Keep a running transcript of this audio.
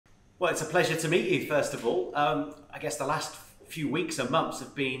Well, it's a pleasure to meet you, first of all. I guess the last few weeks and months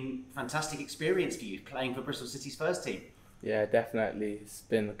have been fantastic experience for you, playing for Bristol City's first team. Yeah, definitely. It's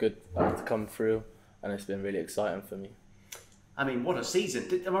been good to come through, and it's been really exciting for me. I mean, what a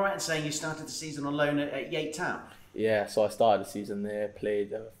season. Am I right in saying you started the season on loan at Yate Town? Yeah, so I started the season there,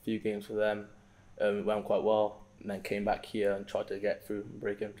 played a few games for them, it went quite well, and then came back here and tried to get through and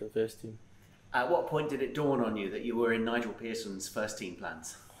break into the first team. At what point did it dawn on you that you were in Nigel Pearson's first team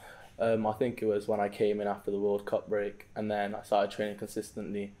plans? I think it was when I came in after the World Cup break, and then I started training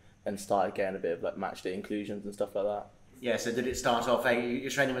consistently and started getting a bit of like match day inclusions and stuff like that. Yeah, so did it start off, you're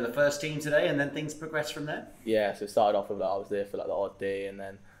training with the first team today and then things progressed from there? Yeah, so it started off with like I was there for like the odd day and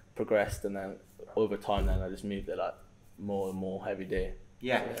then progressed, and then over time then I just moved it like more and more every day.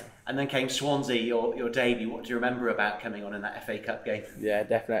 Yeah. So, yeah. And then came Swansea, your debut. What do you remember about coming on in that FA Cup game? Yeah,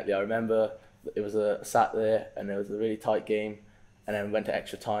 definitely. I remember it was sat there and it was a really tight game, and then we went to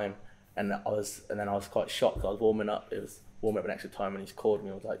extra time, and I was quite shocked. I was warming up. It was warming up in extra time, and he's called me.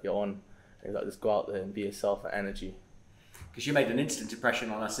 I was like, "You're on." And he was like, "Just go out there and be yourself and energy." Because you made an instant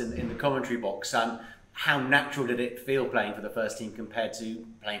impression on us in the commentary box. How natural did it feel playing for the first team compared to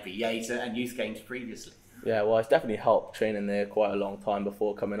playing for Yate and youth games previously? Yeah, well, it's definitely helped training there quite a long time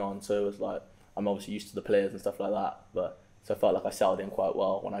before coming on. So it was like I'm obviously used to the players and stuff like that. But so I felt like I settled in quite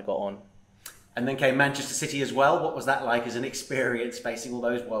well when I got on. And then came Manchester City as well. What was that like as an experience facing all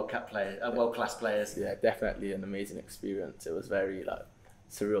those World class players? Yeah, definitely an amazing experience. It was very like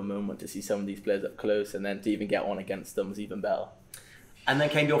surreal moment to see some of these players up close, and then to even get on against them was even better. And then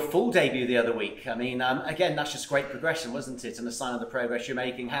came your full debut the other week. I mean, again, that's just great progression, wasn't it? And a sign of the progress you're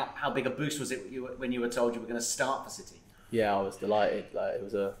making. How big a boost was it when you were told you were going to start for City? Yeah, I was delighted. Like it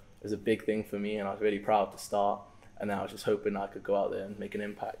was a big thing for me, and I was really proud to start. And then I was just hoping I could go out there and make an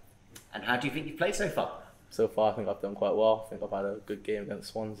impact. And how do you think you've played so far? So far, I think I've done quite well. I think I've had a good game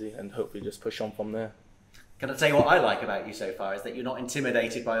against Swansea, and hopefully just push on from there. Can I tell you what I like about you so far is that you're not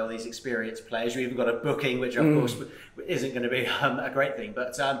intimidated by all these experienced players. You even got a booking, which of course isn't going to be a great thing.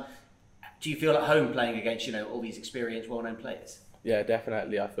 But do you feel at home playing against all these experienced, well-known players? Yeah,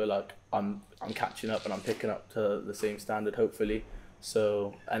 definitely. I feel like I'm catching up and I'm picking up to the same standard, hopefully.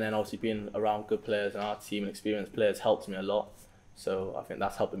 So, and then obviously being around good players and our team and experienced players helps me a lot. So I think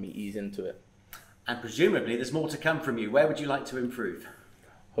that's helping me ease into it. And presumably there's more to come from you. Where would you like to improve?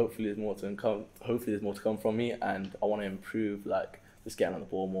 Hopefully there's more to come. Hopefully there's more to come from me, and I want to improve, like just getting on the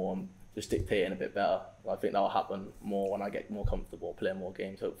ball more and just dictating a bit better. I think that will happen more when I get more comfortable playing more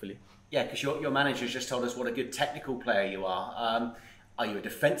games, hopefully. Yeah, because your manager's just told us what a good technical player you are. Are you a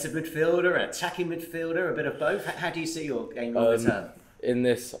defensive midfielder, an attacking midfielder, a bit of both? How do you see your game longer term? In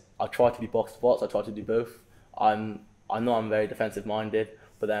this, I try to be box to box. I try to do both. I know I'm very defensive minded,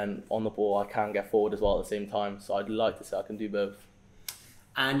 but then on the ball I can get forward as well at the same time. So I'd like to say I can do both.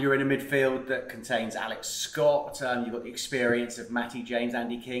 And you're in a midfield that contains Alex Scott. You've got the experience of Matty James,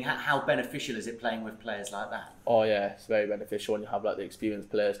 Andy King. How beneficial is it playing with players like that? Oh yeah, it's very beneficial when you have like the experienced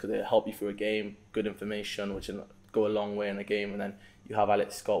players, because they help you through a game, good information, which can go a long way in a game. And then you have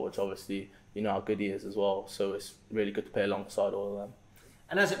Alex Scott, which obviously you know how good he is as well. So it's really good to play alongside all of them.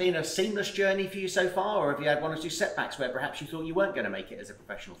 And has it been a seamless journey for you so far, or have you had one or two setbacks where perhaps you thought you weren't going to make it as a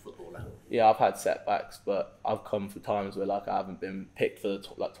professional footballer? Yeah, I've had setbacks, but I've come through times where like I haven't been picked for the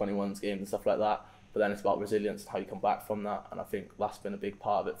like 21s games and stuff like that. But then it's about resilience and how you come back from that, and I think that's been a big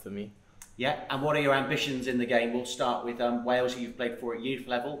part of it for me. Yeah, and what are your ambitions in the game? We'll start with Wales, who you've played for at youth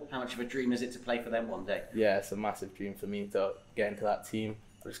level. How much of a dream is it to play for them one day? Yeah, it's a massive dream for me to get into that team.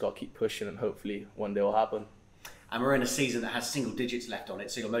 I just got to keep pushing, and hopefully one day will happen. And we're in a season that has single digits left on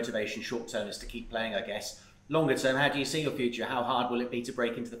it, so your motivation short term is to keep playing, I guess. Longer term, how do you see your future? How hard will it be to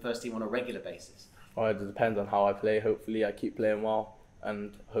break into the first team on a regular basis? Well, it depends on how I play. Hopefully I keep playing well,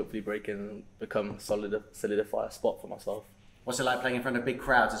 and hopefully break in and become solidify a spot for myself. What's it like playing in front of big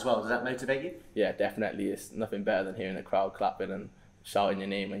crowds as well? Does that motivate you? Yeah, definitely. It's nothing better than hearing the crowd clapping and shouting your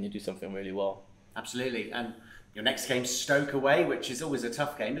name when you do something really well. Absolutely. And your next game's Stoke away, which is always a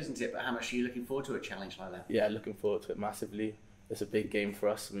tough game, isn't it? But how much are you looking forward to a challenge like that? Yeah, looking forward to it massively. It's a big game for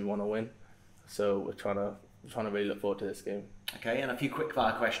us and we want to win. So we're trying to really look forward to this game. Okay, and a few quick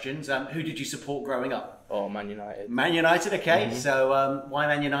fire questions. Who did you support growing up? Oh, Man United. Man United, okay. So why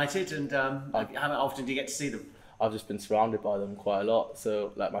Man United, and how often do you get to see them? I've just been surrounded by them quite a lot.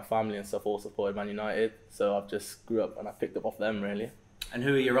 So like my family and stuff all supported Man United. So I've just grew up and I picked up off them really. And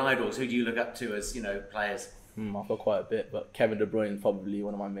who are your idols? Who do you look up to as players? I've got quite a bit, but Kevin De Bruyne is probably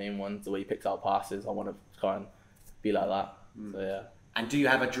one of my main ones. The way he picks out passes, I want to try and be like that. So yeah. And do you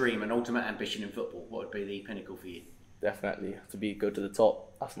have a dream, an ultimate ambition in football? What would be the pinnacle for you? Definitely to go to the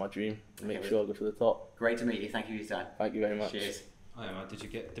top. That's my dream. Make sure I go to the top. Great to meet you. Thank you for your time. Thank you very much. Cheers. I don't know, did you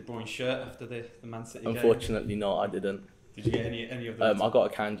get De Bruyne's shirt after the Man City game? Unfortunately, not. I didn't. Did you get any of them? I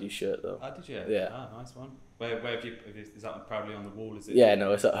got a Kanji shirt though. Oh, did you? Yeah. Ah, nice one. Where have you? Is that proudly on the wall? Is it? Yeah,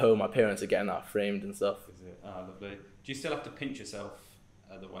 no, it's at home. My parents are getting that framed and stuff. Is it? Ah, lovely. Do you still have to pinch yourself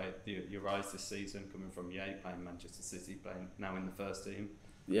the way your rise this season, coming from playing Manchester City, playing now in the first team?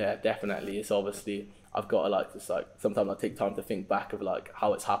 Yeah, definitely. It's obviously I've got to sometimes I take time to think back of like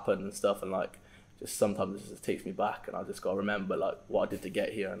how it's happened and stuff, and like just sometimes it just takes me back, and I just got to remember like what I did to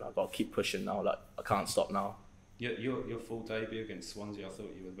get here, and I got to keep pushing now. Like I can't stop now. Your full debut against Swansea, I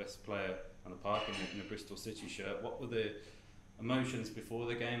thought you were the best player on the park in the Bristol City shirt. What were the emotions before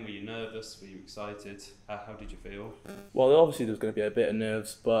the game? Were you nervous? Were you excited? How did you feel? Well, obviously there was going to be a bit of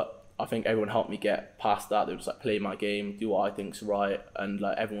nerves, but I think everyone helped me get past that. They were just like play my game, do what I think's right, and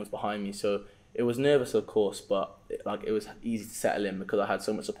like everyone's behind me. So it was nervous, of course, but it was easy to settle in because I had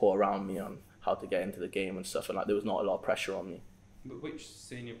so much support around me on how to get into the game and stuff, and like there was not a lot of pressure on me. But which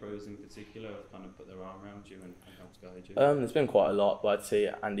senior pros in particular have kind of put their arm around you and helped guide you? There's been quite a lot, but I'd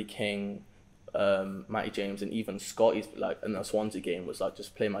say Andy King, Matty James, and even Scotty's like in the Swansea game was like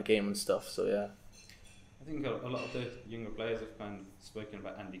just play my game and stuff. So yeah. I think a lot of the younger players have kind of spoken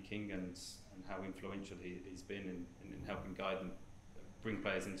about Andy King and how influential he's been in helping guide and bring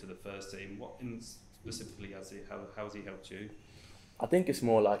players into the first team. What specifically how has he helped you? I think it's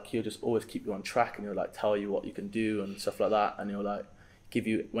more like he'll just always keep you on track, and he'll like tell you what you can do and stuff like that, and he'll like give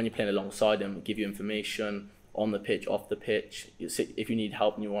you, when you're playing alongside him, give you information on the pitch, off the pitch. If you need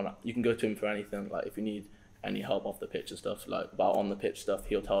help and you can go to him for anything. Like if you need any help off the pitch and stuff, like about on the pitch stuff,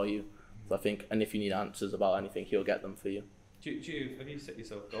 he'll tell you. So I think, and if you need answers about anything, he'll get them for you. Have you set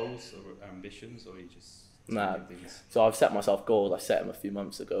yourself goals or ambitions, or you just Nah. So I've set myself goals. I set them a few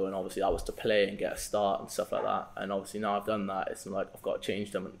months ago, and obviously that was to play and get a start and stuff like that. And obviously now I've done that, it's like I've got to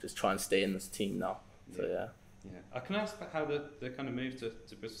change them and just try and stay in this team now. So yeah. Yeah. I can ask about how the kind of move to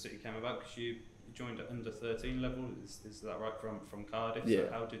Bristol City came about, because you joined at under 13 level. Is that right, from Cardiff? Yeah.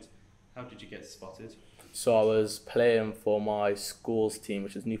 So how did you get spotted? So I was playing for my school's team,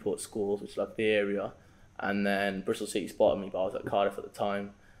 which is Newport Schools, which is like the area, and then Bristol City spotted me, but I was at Cardiff at the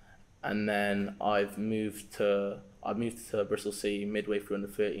time. And then I've moved to Bristol City midway through in the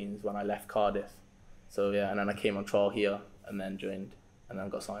 13s when I left Cardiff. So yeah, and then I came on trial here and then joined and then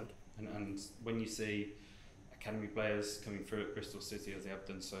got signed. And when you see academy players coming through at Bristol City, as they have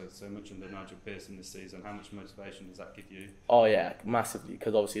done so much under Nigel Pearson this season, how much motivation does that give you? Oh yeah, massively,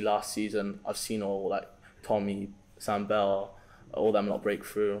 because obviously last season I've seen all like Tommy, Sam Bell, all them lot break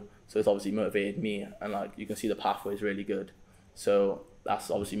through. So it's obviously motivated me, and like you can see the pathway is really good. So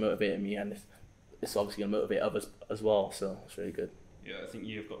that's obviously motivated me, and it's obviously going to motivate others as well, so it's really good. Yeah, I think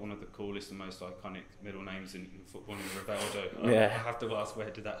you've got one of the coolest and most iconic middle names in football, in Rivaldo. Yeah. I have to ask, how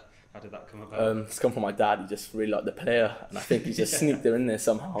did that come about? It's come from my dad. He just really liked the player, and I think he just sneaked it in there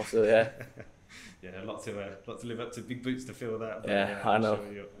somehow, so yeah. Yeah, a lot to live up to, big boots to fill that. But yeah, I know.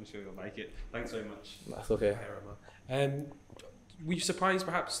 I'm sure you'll make it. Thanks very much. That's okay. Were you surprised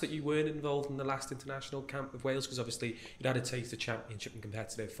perhaps that you weren't involved in the last international camp with Wales? Because obviously you'd had a taste of championship and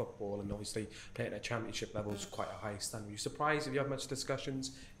competitive football, and obviously playing at championship level is quite a high standard. Were you surprised? Have you had much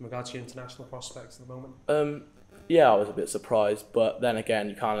discussions in regards to your international prospects at the moment? Yeah, I was a bit surprised, but then again,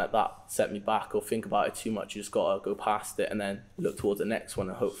 you can't let that set me back or think about it too much. You just got to go past it and then look towards the next one,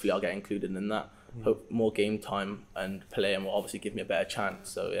 and hopefully I'll get included in that. Hope more game time and playing will obviously give me a better chance.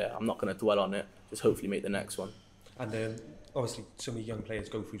 So yeah, I'm not going to dwell on it. Just hopefully make the next one. And obviously, so many young players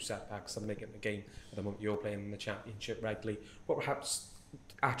go through setbacks and making the game at the moment. You're playing in the championship regularly. What perhaps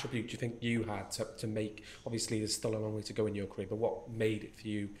attribute do you think you had to make? Obviously, there's still a long way to go in your career, but what made it for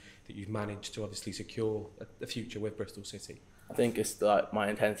you that you've managed to obviously secure a future with Bristol City? I think it's like my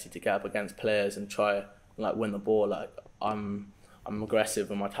intensity to get up against players and try and like win the ball. Like I'm aggressive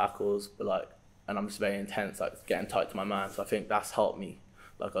with my tackles, but and I'm just very intense, like getting tight to my man. So I think that's helped me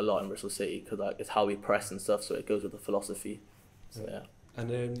like a lot in Bristol City, because like it's how we press and stuff, so it goes with the philosophy. So yeah.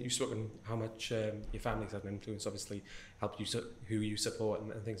 And you've spoken how much your family's had an influence, obviously, help you who you support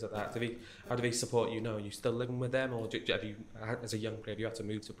and things like that. How do they support you now? Are you still living with them, or have you, as a young player, have you had to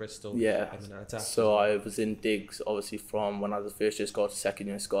move to Bristol? Yeah. So I was in digs, obviously, from when I was a first year scholar to second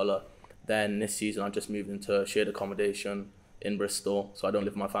year scholar. Then this season I just moved into shared accommodation in Bristol, so I don't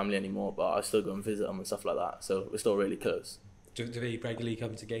live with my family anymore, but I still go and visit them and stuff like that. So we're still really close. Do they regularly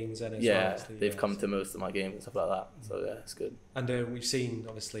come to games then as well? Yeah, they've come to most of my games and stuff like that. So yeah, it's good. And we've seen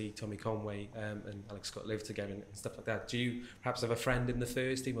obviously Tommy Conway and Alex Scott live together and stuff like that. Do you perhaps have a friend in the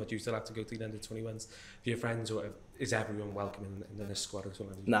first team, or do you still have to go to the under-21s for your friends, or is everyone welcome in the squad as well?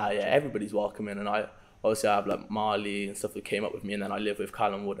 Nah, yeah, everybody's welcome in, and I obviously I have like Marley and stuff that came up with me, and then I live with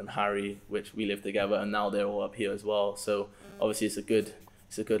Callum Wood and Harry, which we live together, and now they're all up here as well. So obviously it's a good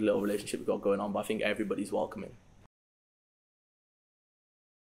little relationship we've got going on, but I think everybody's welcoming.